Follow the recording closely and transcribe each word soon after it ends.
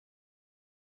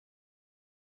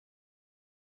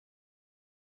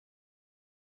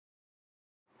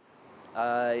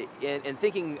In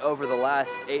thinking over the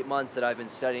last 8 months that I've been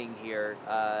studying here,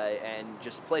 and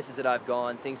just places that I've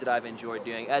gone, things that I've enjoyed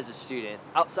doing as a student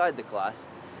outside the class,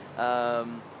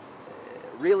 um,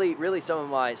 really some of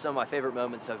my favorite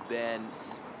moments have been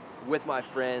with my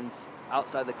friends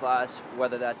outside the class,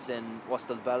 whether that's in Wast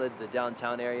al-Balad, the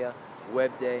downtown area,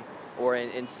 Webde, or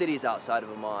in cities outside of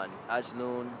Amman,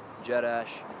 Ajnoon,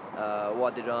 Jerash,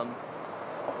 Wadi Rum.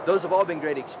 Those have all been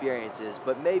great experiences,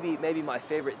 but maybe my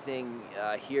favorite thing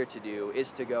here to do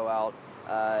is to go out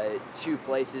to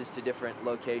places, to different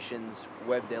locations,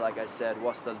 Webde, like I said,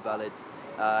 Wast al-Balad,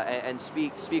 and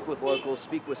speak with locals,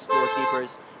 speak with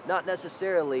storekeepers. Not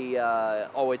necessarily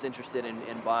always interested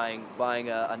in buying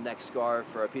a neck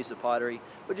scarf or a piece of pottery,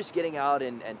 but just getting out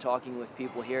and talking with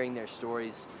people, hearing their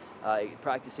stories,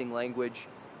 practicing language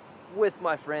with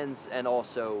my friends and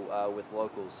also with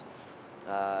locals.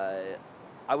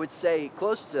 I would say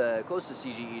close to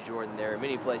CGE Jordan, there are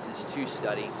many places to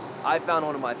study. I found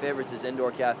one of my favorites is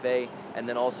Indoor Cafe and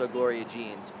then also Gloria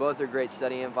Jeans. Both are great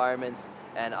study environments,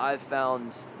 and I've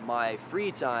found my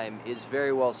free time is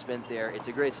very well spent there. It's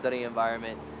a great study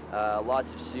environment.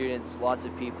 Lots of students, lots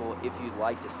of people. If you'd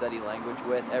like to study language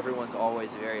with, everyone's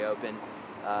always very open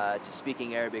to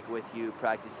speaking Arabic with you,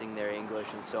 practicing their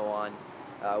English and so on,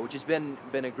 which has been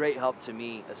a great help to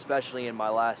me, especially in my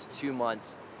last 2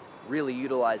 months. Really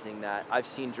utilizing that, I've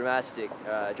seen drastic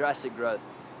growth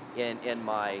in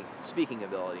my speaking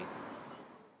ability.